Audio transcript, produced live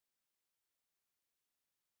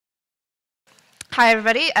Hi,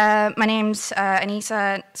 everybody. My name's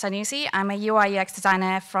Anisa Sanusi. I'm a UI UX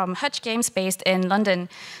designer from Hutch Games based in London.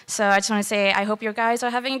 So I just want to say I hope you guys are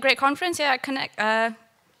having a great conference. Yeah, Connect.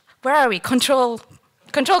 Where are we? Control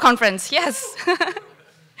conference. Yes.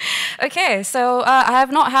 Okay, so I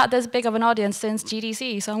have not had this big of an audience since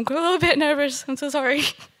GDC, so I'm a little bit nervous. I'm so sorry.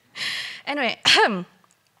 Anyway.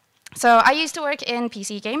 So I used to work in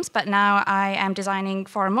PC games, but now I am designing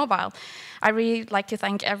for mobile. I really like to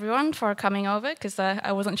thank everyone for coming over, because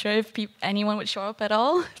I wasn't sure if anyone would show up at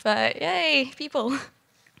all, but yay, people.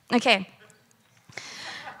 Okay.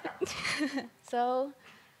 So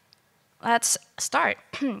let's start.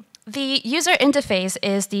 The user interface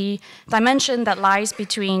is the dimension that lies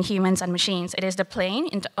between humans and machines. It is the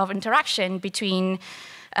plane of interaction between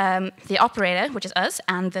the operator, which is us,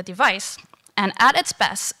 and the device. And at its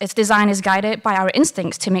best, its design is guided by our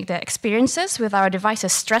instincts to make the experiences with our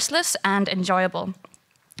devices stressless and enjoyable.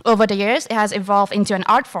 Over the years, it has evolved into an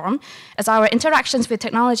art form as our interactions with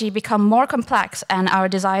technology become more complex and our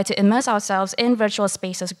desire to immerse ourselves in virtual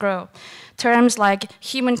spaces grow. Terms like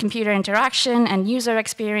human-computer interaction and user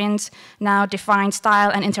experience now define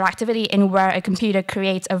style and interactivity in where a computer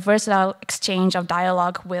creates a versatile exchange of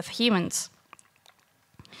dialogue with humans.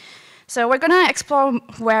 So we're going to explore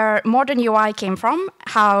where modern UI came from,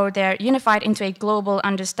 how they're unified into a global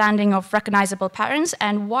understanding of recognizable patterns,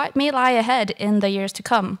 and what may lie ahead in the years to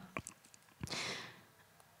come.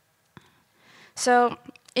 So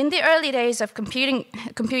in the early days of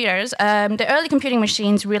computers, the early computing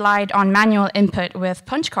machines relied on manual input with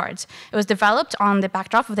punch cards. It was developed on the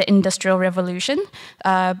backdrop of the Industrial Revolution.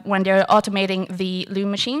 When they were automating the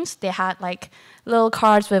loom machines, they had like little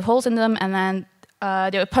cards with holes in them, and then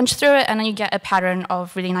they would punch through it, and then you get a pattern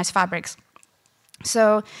of really nice fabrics.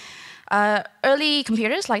 So early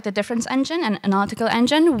computers, like the difference engine and analytical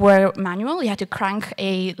engine, were manual. You had to crank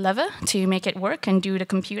a lever to make it work and do the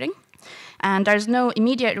computing. And there's no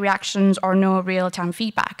immediate reactions or no real-time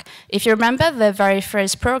feedback. If you remember the very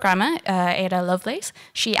first programmer, Ada Lovelace,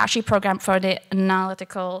 she actually programmed for the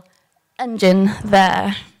analytical engine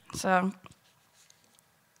there.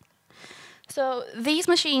 So these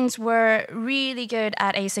machines were really good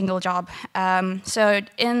at a single job. So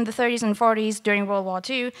in the 30s and 40s, during World War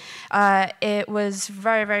II, it was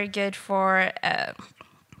very, very good for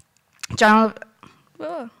general.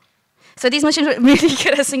 Whoa. So these machines were really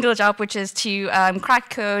good at a single job, which is to crack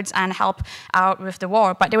codes and help out with the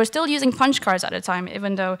war. But they were still using punch cards at the time,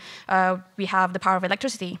 even though we have the power of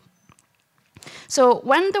electricity. So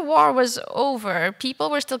when the war was over,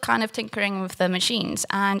 people were still kind of tinkering with the machines.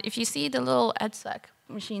 And if you see the little EDSEC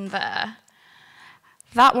machine there,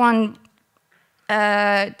 that one,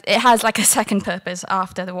 it has like a second purpose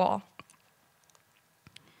after the war.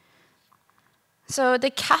 So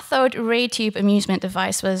the cathode ray tube amusement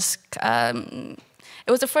device was, it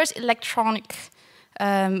was the first electronic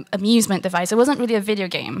amusement device. It wasn't really a video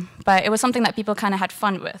game, but it was something that people kind of had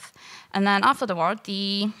fun with. And then after the war,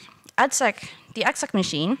 the EDSEC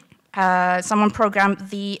machine, someone programmed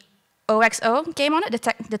the OXO game on it,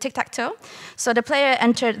 the tic-tac-toe. So the player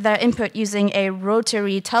entered their input using a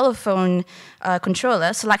rotary telephone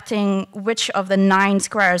controller, selecting which of the 9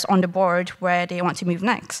 squares on the board where they want to move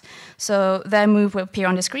next. So their move would appear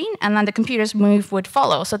on the screen, and then the computer's move would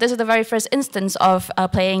follow. So this is the very first instance of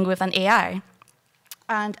playing with an AI.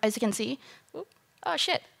 And as you can see, oh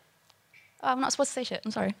shit, I'm not supposed to say shit,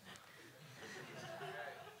 I'm sorry.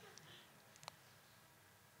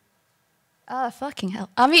 Oh, fucking hell.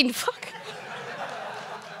 I mean, fuck.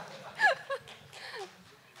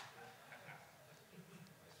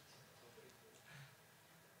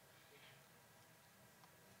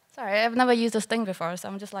 Sorry, I've never used this thing before, so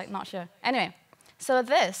I'm just like not sure. Anyway, so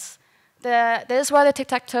this is where the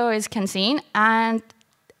tic-tac-toe is seen, and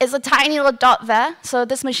it's a tiny little dot there. So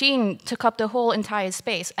this machine took up the whole entire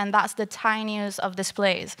space, and that's the tiniest of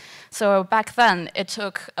displays. So back then, it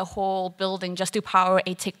took a whole building just to power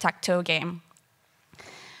a tic-tac-toe game.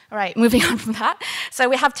 All right, moving on from that. So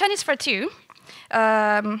we have tennis for two.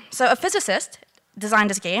 So a physicist designed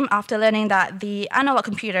this game after learning that the analog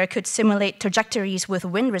computer could simulate trajectories with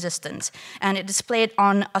wind resistance, and it displayed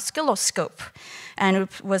on oscilloscope, and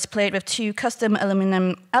it was played with 2 custom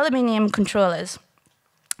aluminum controllers.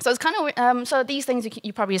 So it's kind of so these things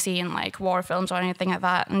you probably see in like war films or anything like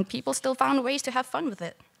that, and people still found ways to have fun with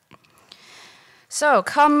it. So,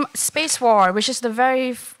 come Space War, which is the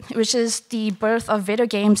birth of video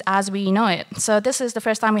games as we know it. So, this is the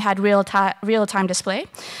first time we had real-time display.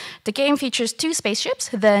 The game features two spaceships,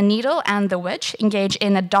 the Needle and the Wedge, engage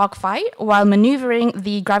in a dogfight while maneuvering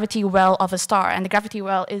the gravity well of a star. And the gravity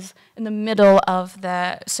well is in the middle of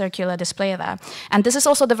the circular display there. And this is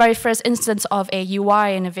also the very first instance of a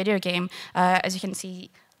UI in a video game. As you can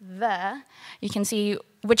see there, you can see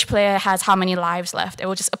which player has how many lives left. It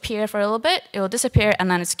will just appear for a little bit, it will disappear, and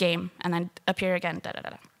then it's game, and then appear again,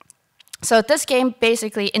 da-da-da-da. So this game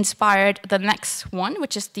basically inspired the next one,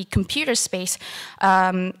 which is the Computer Space.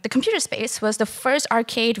 The Computer Space was the first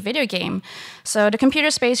arcade video game. So the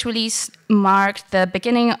Computer Space release marked the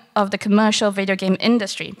beginning of the commercial video game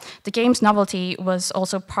industry. The game's novelty was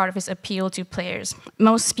also part of its appeal to players.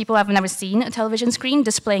 Most people have never seen a television screen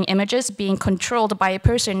displaying images being controlled by a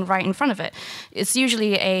person right in front of it. It's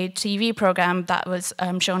usually a TV program that was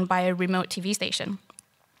shown by a remote TV station.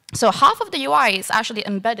 So half of the UI is actually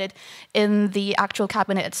embedded in the actual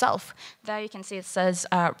cabinet itself. There you can see it says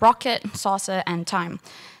rocket, saucer, and time.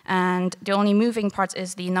 And the only moving part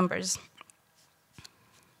is the numbers.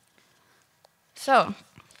 So,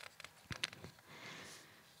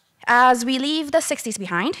 as we leave the 60s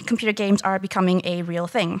behind, computer games are becoming a real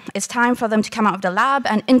thing. It's time for them to come out of the lab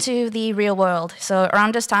and into the real world. So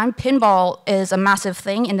around this time, pinball is a massive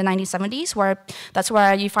thing in the 1970s, that's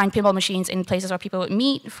where you find pinball machines in places where people would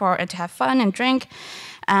meet to have fun and drink.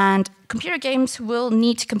 And computer games will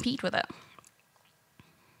need to compete with it.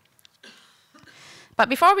 But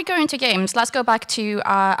before we go into games, let's go back to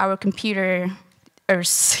our computers.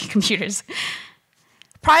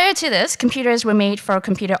 Prior to this, computers were made for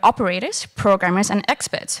computer operators, programmers, and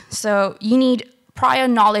experts. So you need prior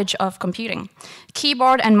knowledge of computing.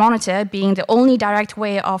 Keyboard and monitor being the only direct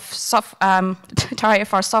way of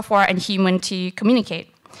for software and human to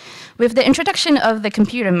communicate. With the introduction of the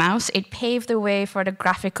computer mouse, it paved the way for the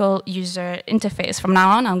graphical user interface. From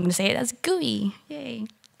now on, I'm going to say it as GUI. Yay.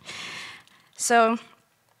 So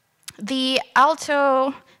the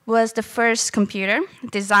Alto was the first computer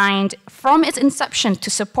designed from its inception to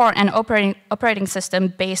support an operating system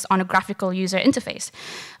based on a graphical user interface,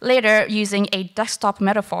 later using a desktop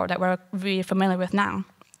metaphor that we're really familiar with now.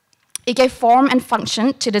 It gave form and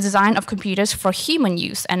function to the design of computers for human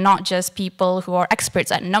use and not just people who are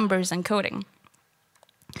experts at numbers and coding.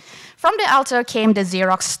 From the Alto came the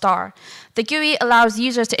Xerox Star. The GUI allows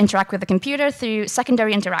users to interact with the computer through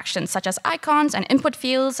secondary interactions, such as icons and input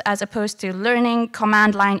fields, as opposed to learning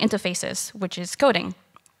command line interfaces, which is coding.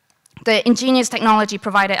 The ingenious technology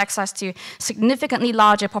provided access to significantly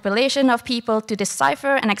larger population of people to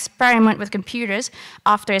decipher and experiment with computers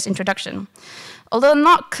after its introduction. Although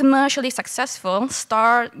not commercially successful,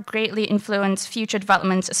 Star greatly influenced future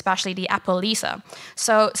developments, especially the Apple Lisa.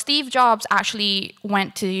 So Steve Jobs actually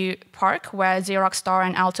went to Park, where Xerox Star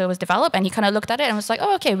and Alto was developed, and he kind of looked at it and was like,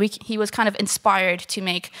 oh, okay, he was kind of inspired to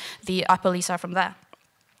make the Apple Lisa from there.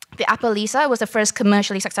 The Apple Lisa was the first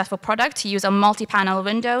commercially successful product to use a multi-panel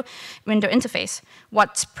window interface.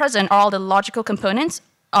 What's present are all the logical components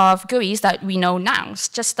of GUIs that we know now. It's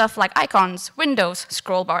just stuff like icons, windows,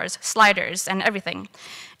 scroll bars, sliders, and everything.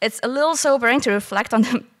 It's a little sobering to reflect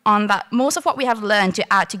on that most of what we have learned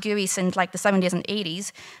to add to GUIs since like the 70s and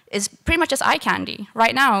 80s is pretty much just eye candy.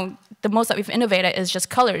 Right now, the most that we've innovated is just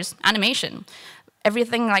colors, animation.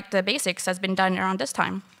 Everything like the basics has been done around this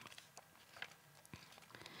time.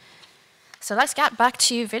 So let's get back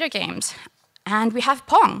to video games. And we have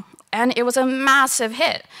Pong. And it was a massive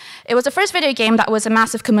hit. It was the first video game that was a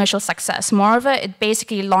massive commercial success. Moreover, it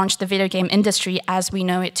basically launched the video game industry as we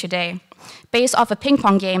know it today. Based off a ping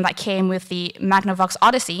pong game that came with the Magnavox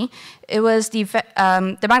Odyssey, the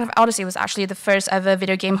Magnavox Odyssey was actually the first ever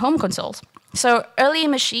video game home consoles. So early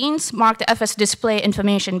machines marked the efforts to display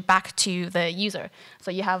information back to the user.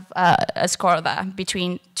 So you have a score there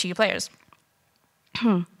between two players.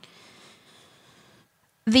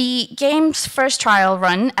 The game's first trial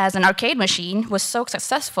run as an arcade machine was so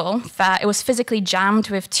successful that it was physically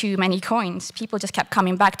jammed with too many coins. People just kept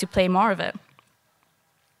coming back to play more of it.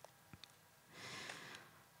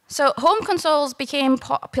 So home consoles became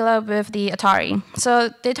popular with the Atari. So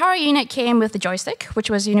the Atari unit came with the joystick,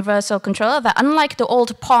 which was a universal controller that, unlike the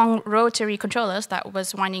old Pong rotary controllers that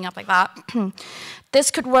was winding up like that,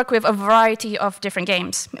 this could work with a variety of different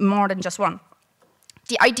games, more than just one.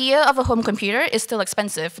 The idea of a home computer is still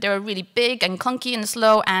expensive. They were really big and clunky and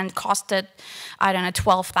slow and costed, I don't know,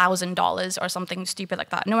 $12,000 or something stupid like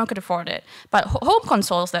that. No one could afford it. But home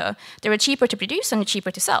consoles, though, they were cheaper to produce and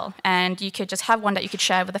cheaper to sell. And you could just have one that you could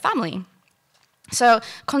share with the family. So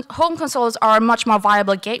home consoles are a much more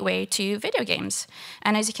viable gateway to video games.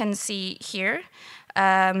 And as you can see here,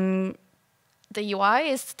 the UI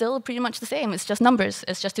is still pretty much the same. It's just numbers.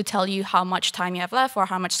 It's just to tell you how much time you have left or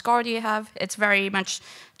how much score do you have. It's very much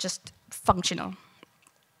just functional.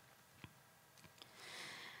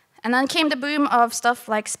 And then came the boom of stuff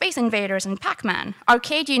like Space Invaders and Pac-Man,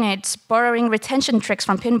 arcade units borrowing retention tricks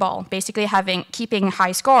from pinball, basically keeping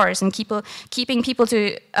high scores and keeping people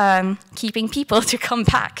to come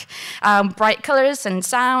back. Bright colors and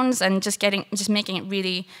sounds, and just making it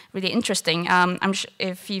really, really interesting. I'm sure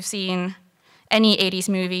if you've seen any 80s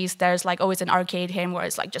movies, there's like always an arcade game where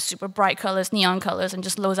it's like just super bright colors, neon colors, and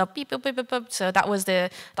just loads of beep, beep, beep, beep, beep. So that was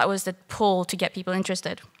the pull to get people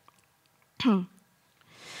interested.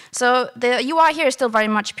 So the UI here is still very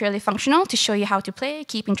much purely functional to show you how to play,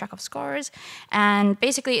 keeping track of scores, and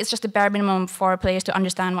basically it's just the bare minimum for players to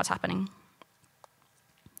understand what's happening.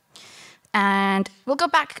 And we'll go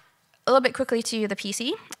back a little bit quickly to the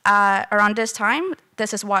PC. Around this time,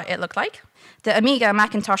 this is what it looked like. The Amiga,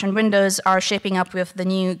 Macintosh, and Windows are shaping up with the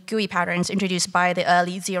new GUI patterns introduced by the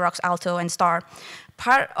early Xerox Alto and Star.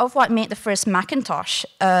 Part of what made the first Macintosh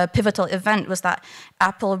a pivotal event was that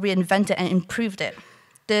Apple reinvented and improved it.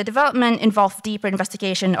 The development involved deeper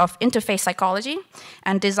investigation of interface psychology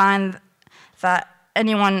and design that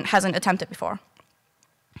anyone hasn't attempted before.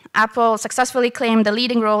 Apple successfully claimed the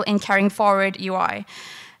leading role in carrying forward UI.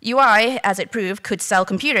 UI, as it proved, could sell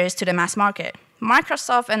computers to the mass market.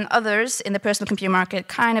 Microsoft and others in the personal computer market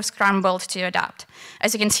kind of scrambled to adapt.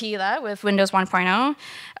 As you can see there with Windows 1.0,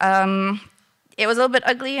 it was a little bit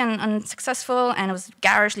ugly and unsuccessful, and it was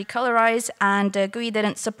garishly colorized, and the GUI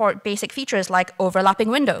didn't support basic features like overlapping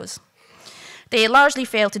windows. They largely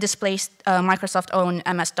failed to displace Microsoft's own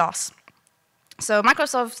MS-DOS. So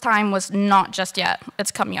Microsoft's time was not just yet. It's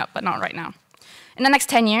coming up, but not right now. In the next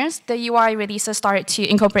 10 years, the UI releases started to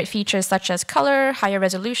incorporate features such as color, higher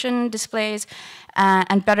resolution displays,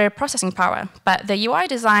 and better processing power. But the UI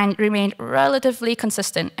design remained relatively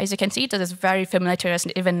consistent. As you can see, this is very familiar to us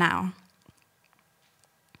even now.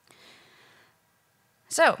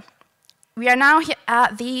 So, we are now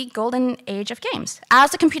at the golden age of games.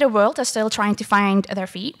 As the computer world is still trying to find their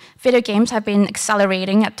feet, video games have been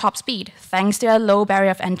accelerating at top speed. Thanks to a low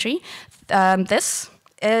barrier of entry, this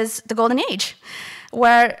is the golden age,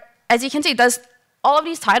 where, as you can see, all of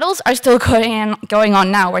these titles are still going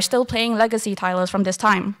on now. We're still playing legacy titles from this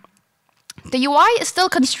time. The UI is still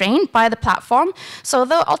constrained by the platform, so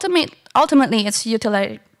though ultimately it's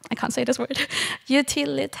utilitarian.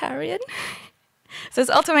 So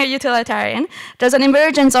it's ultimately utilitarian. There's an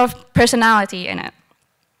emergence of personality in it.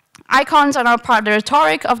 Icons are now part of the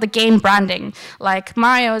rhetoric of the game branding, like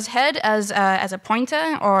Mario's head as a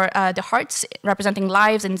pointer, or the hearts representing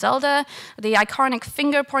lives in Zelda, the iconic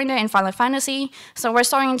finger pointer in Final Fantasy. So we're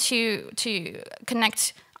starting to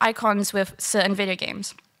connect icons with certain video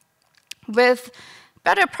games. With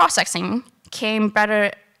better processing came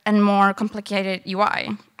better and more complicated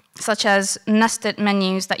UI, such as nested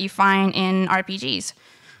menus that you find in RPGs.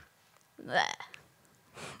 Blech.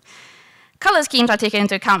 Color schemes are taken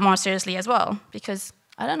into account more seriously as well, because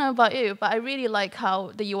I don't know about you, but I really like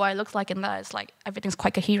how the UI looks like in that. It's like everything's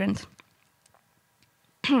quite coherent.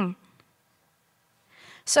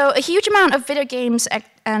 So a huge amount of video games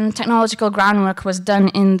and technological groundwork was done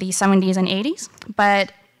in the 70s and 80s,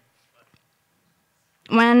 but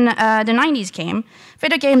when the 90s came,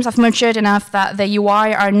 video games have matured enough that the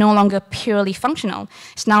UI are no longer purely functional.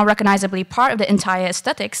 It's now recognizably part of the entire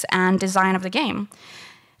aesthetics and design of the game.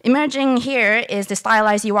 Emerging here is the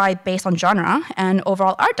stylized UI based on genre and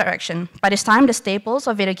overall art direction. By this time, the staples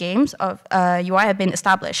of video games of UI have been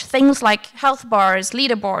established. Things like health bars,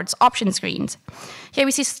 leaderboards, option screens. Here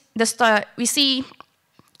we see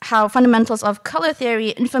how fundamentals of color theory,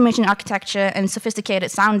 information architecture, and sophisticated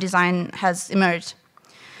sound design has emerged.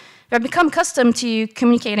 We have become accustomed to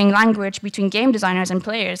communicating language between game designers and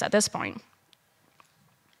players at this point.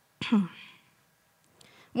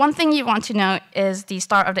 One thing you want to know is the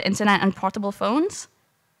start of the internet and portable phones.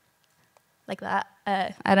 Like that.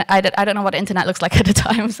 I don't know what the internet looks like at the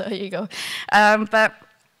time, so here you go. But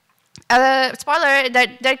spoiler,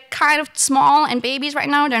 they're kind of small and babies right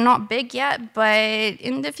now. They're not big yet, but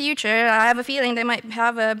in the future, I have a feeling they might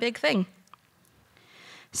have a big thing.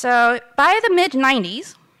 So by the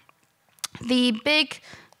mid-90s, the big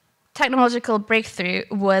technological breakthrough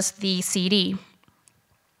was the CD.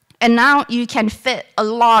 And now you can fit a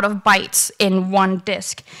lot of bytes in one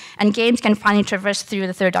disk, and games can finally traverse through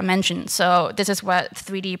the third dimension. So this is what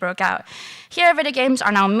 3D broke out. Here, video games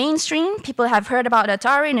are now mainstream. People have heard about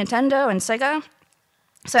Atari, Nintendo, and Sega.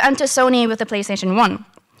 So enter Sony with the PlayStation 1.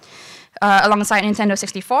 alongside Nintendo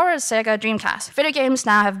 64, Sega Dreamcast. Video games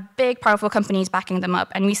now have big, powerful companies backing them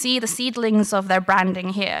up, and we see the seedlings of their branding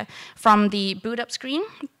here. From the boot-up screen,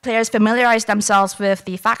 players familiarize themselves with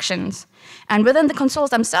the factions. And within the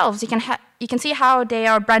consoles themselves, you can see how they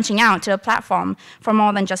are branching out to a platform for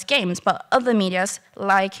more than just games, but other medias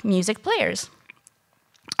like music players.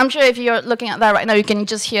 I'm sure if you're looking at that right now, you can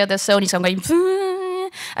just hear the Sony sound going,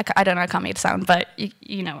 I don't know, I can't make the sound, but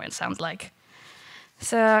you know what it sounds like.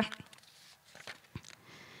 So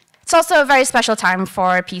it's also a very special time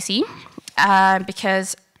for PC,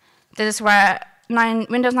 because this is where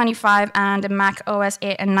Windows 95 and Mac OS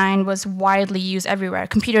 8 and 9 was widely used everywhere.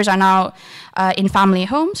 Computers are now in family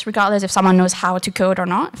homes, regardless if someone knows how to code or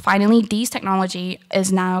not. Finally, this technology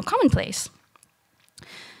is now commonplace.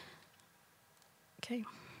 Okay.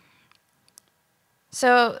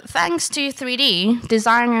 So thanks to 3D,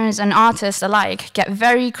 designers and artists alike get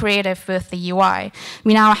very creative with the UI.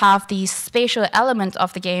 We now have the spatial element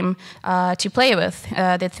of the game to play with,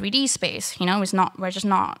 the 3D space. You know, we're just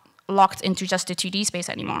not locked into just the 2D space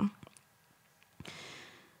anymore.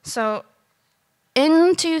 So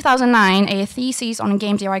in 2009, a thesis on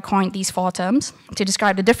games UI coined these 4 terms to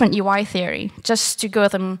describe the different UI theory. Just to go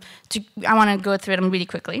them, I want to go through them really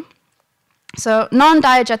quickly. So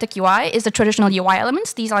non-diegetic UI is the traditional UI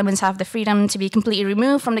elements. These elements have the freedom to be completely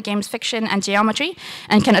removed from the game's fiction and geometry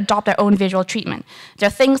and can adopt their own visual treatment. There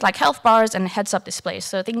are things like health bars and heads-up displays,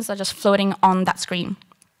 so things are just floating on that screen.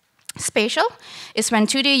 Spatial is when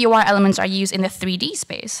 2D UI elements are used in the 3D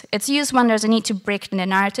space. It's used when there's a need to break the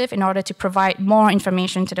narrative in order to provide more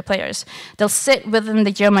information to the players. They'll sit within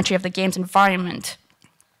the geometry of the game's environment.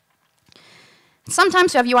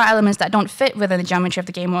 Sometimes you have UI elements that don't fit within the geometry of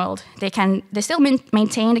the game world. They still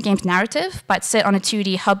maintain the game's narrative, but sit on a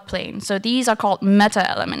 2D hub plane. So these are called meta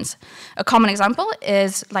elements. A common example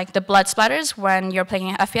is like the blood splatters when you're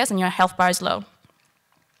playing FPS and your health bar is low.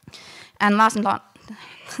 And last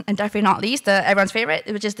and definitely not least, everyone's favorite,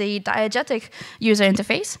 which is the diegetic user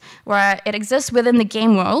interface, where it exists within the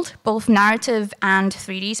game world, both narrative and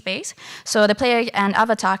 3D space, so the player and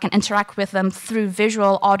avatar can interact with them through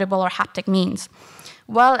visual, audible, or haptic means.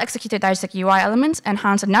 Well-executed diegetic UI elements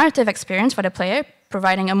enhance the narrative experience for the player,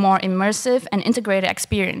 providing a more immersive and integrated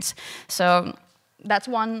experience. So that's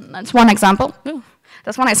one example. Ooh.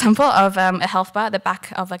 That's one example of a health bar at the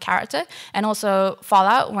back of a character. And also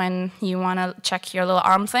Fallout, when you want to check your little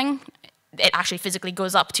arm thing, it actually physically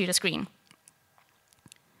goes up to the screen.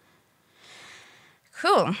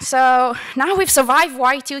 Cool. So now we've survived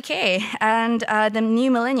Y2K, and the new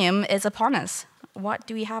millennium is upon us. What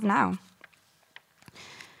do we have now?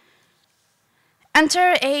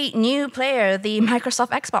 Enter a new player, the Microsoft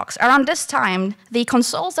Xbox. Around this time, the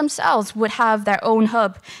consoles themselves would have their own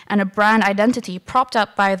hub and a brand identity propped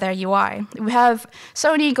up by their UI. We have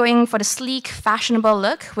Sony going for the sleek, fashionable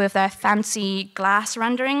look with their fancy glass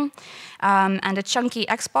rendering, and the chunky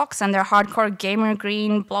Xbox and their hardcore gamer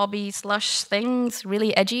green, blobby slush things,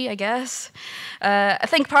 really edgy, I guess. I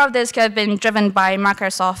think part of this could have been driven by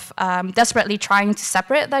Microsoft desperately trying to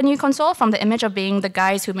separate their new console from the image of being the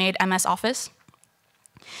guys who made MS Office.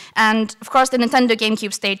 And of course, the Nintendo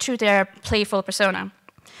GameCube stayed true to their playful persona.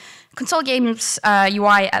 Console games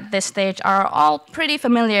UI at this stage are all pretty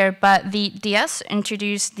familiar, but the DS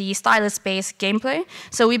introduced the stylus-based gameplay,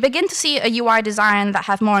 so we begin to see a UI design that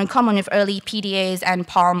have more in common with early PDAs and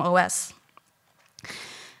Palm OS.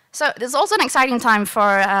 So this is also an exciting time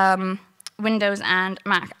for Windows and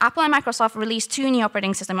Mac. Apple and Microsoft released 2 new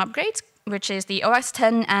operating system upgrades, which is the OS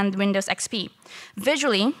X and Windows XP.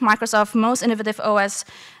 Visually, Microsoft's most innovative OS,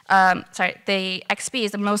 the XP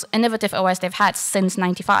is the most innovative OS they've had since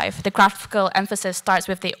 '95. The graphical emphasis starts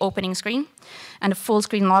with the opening screen and a full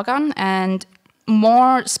screen logon, and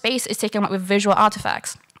more space is taken up with visual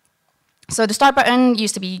artifacts. So the start button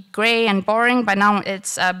used to be gray and boring, but now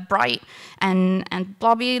it's bright and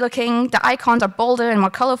blobby looking. The icons are bolder and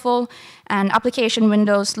more colorful, and application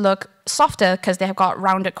windows look softer because they have got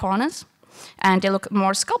rounded corners, and they look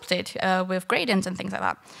more sculpted with gradients and things like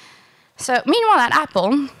that. So meanwhile at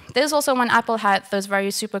Apple, this is also when Apple had those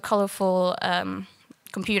very super colorful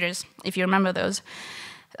computers, if you remember those.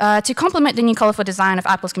 To complement the new colorful design of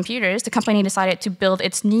Apple's computers, the company decided to build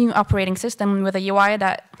its new operating system with a UI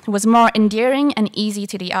that was more endearing and easy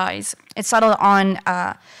to the eyes. It settled on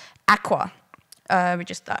Aqua,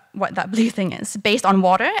 which is what that blue thing is. Based on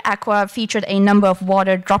water, Aqua featured a number of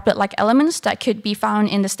water droplet-like elements that could be found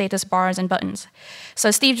in the status bars and buttons. So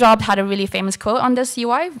Steve Jobs had a really famous quote on this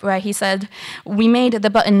UI, where he said, "We made the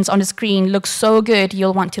buttons on the screen look so good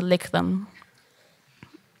you'll want to lick them."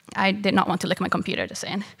 I did not want to lick my computer, just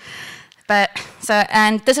saying.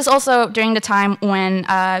 And this is also during the time when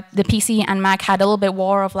the PC and Mac had a little bit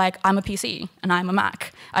war of like, I'm a PC and I'm a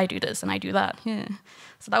Mac. I do this and I do that. Yeah.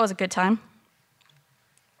 So that was a good time.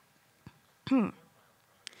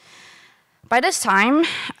 By this time,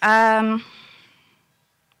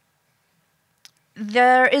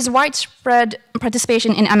 there is widespread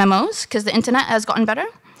participation in MMOs because the internet has gotten better.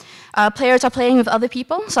 Players are playing with other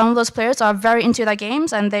people. Some of those players are very into their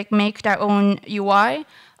games and they make their own UI.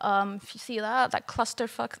 If you see that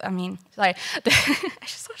clusterfuck, I mean, sorry,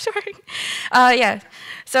 so sorry. Yeah,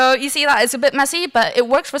 so you see that it's a bit messy, but it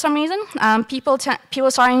works for some reason. People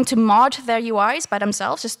are starting to mod their UIs by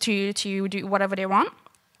themselves just to do whatever they want.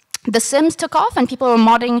 The Sims took off, and people were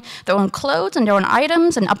modding their own clothes and their own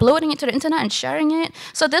items and uploading it to the internet and sharing it.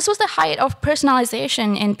 So this was the height of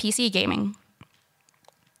personalization in PC gaming.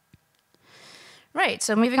 Right,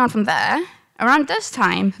 so moving on from there, around this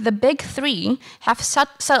time, the big three have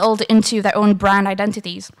settled into their own brand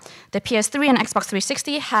identities. The PS3 and Xbox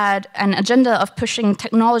 360 had an agenda of pushing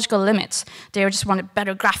technological limits. They just wanted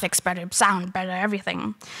better graphics, better sound, better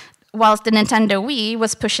everything. Whilst the Nintendo Wii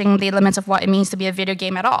was pushing the limits of what it means to be a video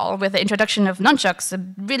game at all, with the introduction of nunchucks, a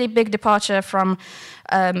really big departure from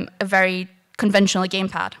a very conventional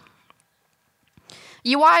gamepad.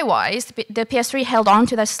 UI-wise, the PS3 held on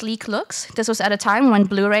to their sleek looks. This was at a time when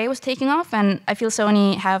Blu-ray was taking off, and I feel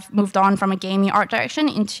Sony have moved on from a gaming art direction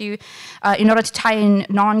into, in order to tie in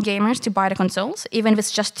non-gamers to buy the consoles, even if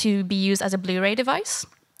it's just to be used as a Blu-ray device.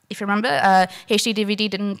 If you remember, HD DVD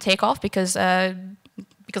didn't take off because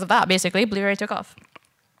of that, basically. Blu-ray took off.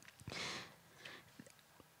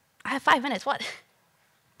 I have 5 minutes, what?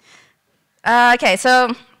 Okay,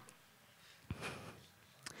 so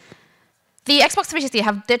the Xbox 360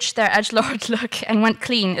 have ditched their edgelord look and went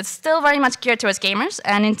clean. It's still very much geared towards gamers,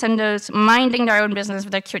 and Nintendo's minding their own business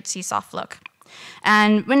with their cutesy soft look.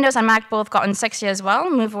 And Windows and Mac both gotten sexier as well.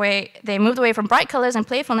 They moved away from bright colors and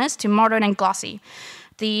playfulness to modern and glossy.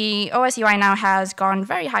 The OS UI now has gone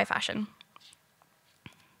very high fashion.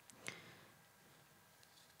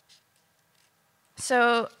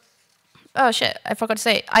 So, oh shit, I forgot to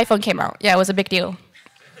say, iPhone came out. Yeah, it was a big deal.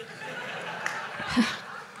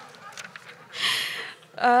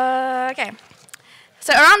 Okay.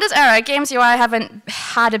 So around this era, games UI haven't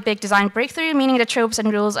had a big design breakthrough, meaning the tropes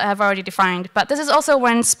and rules have already defined. But this is also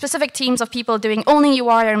when specific teams of people doing only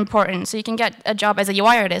UI are important, so you can get a job as a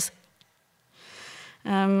UI artist.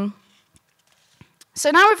 So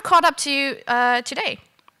now we've caught up to today.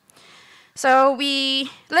 So we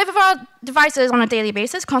live with our devices on a daily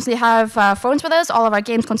basis, constantly have phones with us. All of our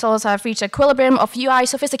games consoles have reached equilibrium of UI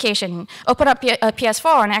sophistication. Open up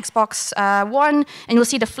PS4 and Xbox One, and you'll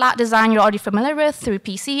see the flat design you're already familiar with through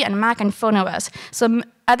PC and Mac and Phone OS. So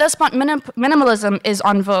at this point, minimalism is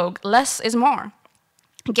on vogue. Less is more.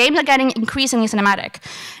 Games are getting increasingly cinematic.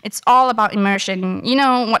 It's all about immersion. You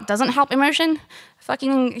know what doesn't help immersion?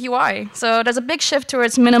 Fucking UI. So there's a big shift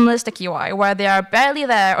towards minimalistic UI, where they are barely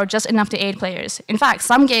there or just enough to aid players. In fact,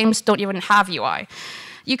 some games don't even have UI.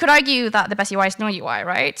 You could argue that the best UI is no UI,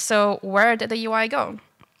 right? So where did the UI go?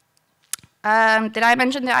 Did I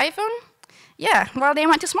mention the iPhone? Yeah, well, they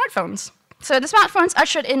went to smartphones. So the smartphones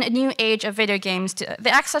ushered in a new age of video games.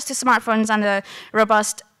 The access to smartphones and the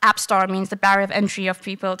robust App Store means the barrier of entry of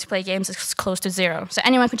people to play games is close to zero. So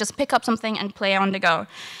anyone can just pick up something and play on the go.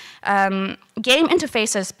 Game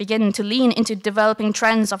interfaces begin to lean into developing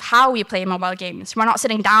trends of how we play mobile games. We're not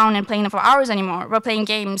sitting down and playing them for hours anymore. We're playing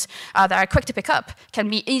games that are quick to pick up, can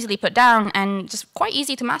be easily put down, and just quite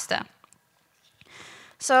easy to master.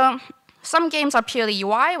 So some games are purely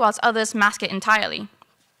UI, whilst others mask it entirely.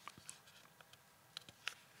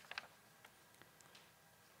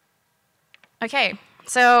 Okay,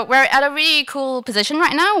 so we're at a really cool position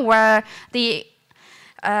right now where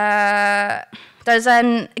there's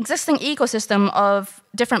an existing ecosystem of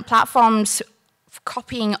different platforms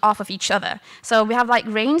copying off of each other. So we have like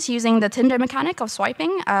Reigns using the Tinder mechanic of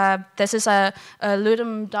swiping. This is a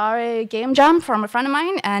Ludum Dare game jam from a friend of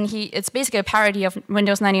mine, and it's basically a parody of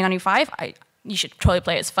Windows 1995. You should totally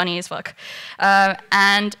play it, it's funny as fuck.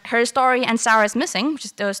 And Her Story and Sarah's Missing, which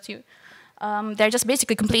is those two, they're just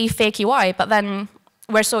basically completely fake UI, but then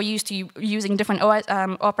we're so used to using different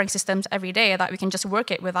operating systems every day that we can just work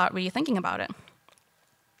it without really thinking about it.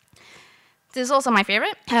 This is also my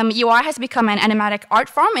favorite. UI has become an animatic art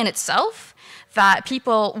form in itself that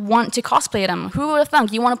people want to cosplay them. Who would have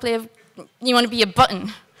thunk you want to be a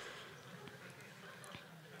button?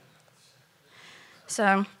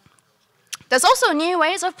 So there's also new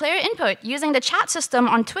ways of player input, using the chat system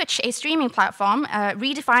on Twitch, a streaming platform,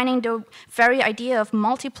 redefining the very idea of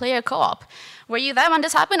multiplayer co-op. Were you there when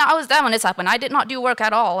this happened? I was there when this happened. I did not do work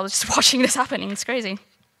at all. I was just watching this happening. It's crazy.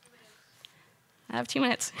 I have 2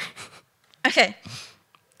 minutes. OK.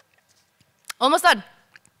 Almost done.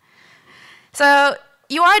 So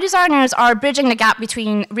UI designers are bridging the gap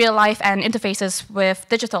between real life and interfaces with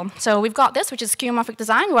digital. So we've got this, which is skeuomorphic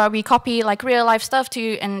design, where we copy like real life stuff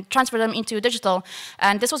and transfer them into digital.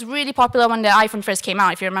 And this was really popular when the iPhone first came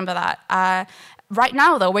out, if you remember that. Right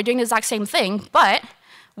now, though, we're doing the exact same thing, but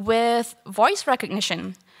with voice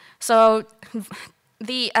recognition. So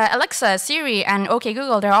the Alexa, Siri, and OK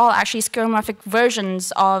Google, they're all actually skeuomorphic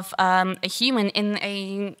versions of a human in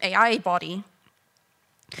an AI body.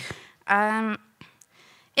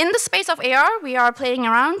 In the space of AR, we are playing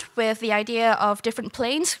around with the idea of different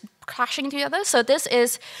planes crashing together. So this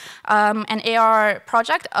is an AR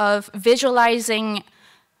project of visualizing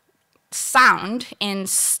sound in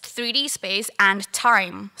 3D space and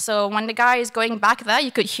time. So when the guy is going back there,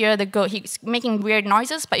 you could hear he's making weird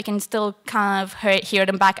noises, but you can still kind of hear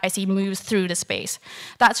them back as he moves through the space.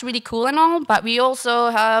 That's really cool and all, but we also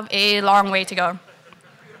have a long way to go.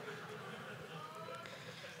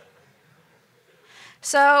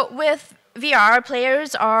 So with VR,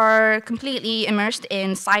 players are completely immersed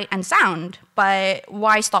in sight and sound, but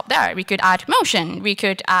why stop there? We could add motion. We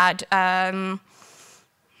could add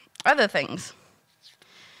other things.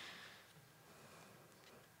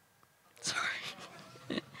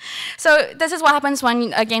 Sorry. So this is what happens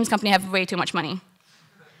when a games company have way too much money.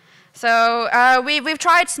 So we've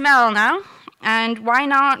tried smell now, and why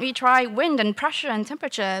not we try wind and pressure and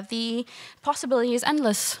temperature? The possibility is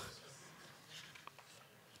endless.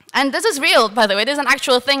 And this is real, by the way. This is an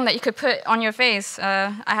actual thing that you could put on your face.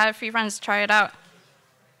 I had a few friends try it out.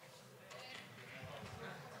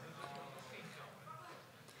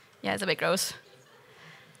 Yeah, it's a bit gross.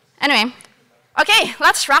 Anyway, OK,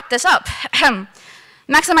 let's wrap this up.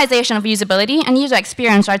 Maximization of usability and user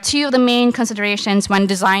experience are two of the main considerations when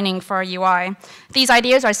designing for UI. These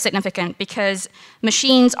ideas are significant because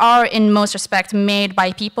machines are, in most respects, made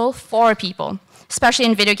by people for people, especially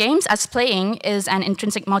in video games, as playing is an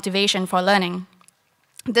intrinsic motivation for learning.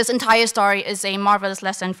 This entire story is a marvelous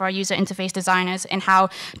lesson for user interface designers in how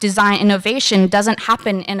design innovation doesn't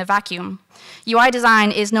happen in a vacuum. UI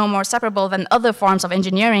design is no more separable than other forms of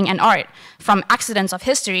engineering and art, from accidents of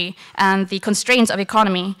history and the constraints of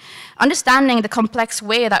economy. Understanding the complex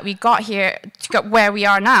way that we got here to get where we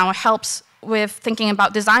are now helps with thinking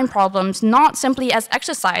about design problems not simply as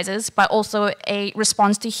exercises, but also a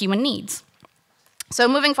response to human needs. So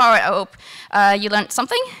moving forward, I hope you learned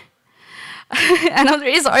something. And I'm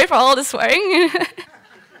really sorry for all the swearing.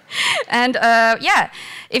 And yeah,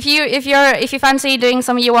 if you fancy doing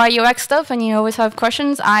some UI UX stuff and you always have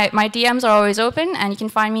questions, my DMs are always open, and you can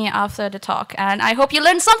find me after the talk. And I hope you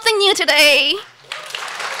learned something new today.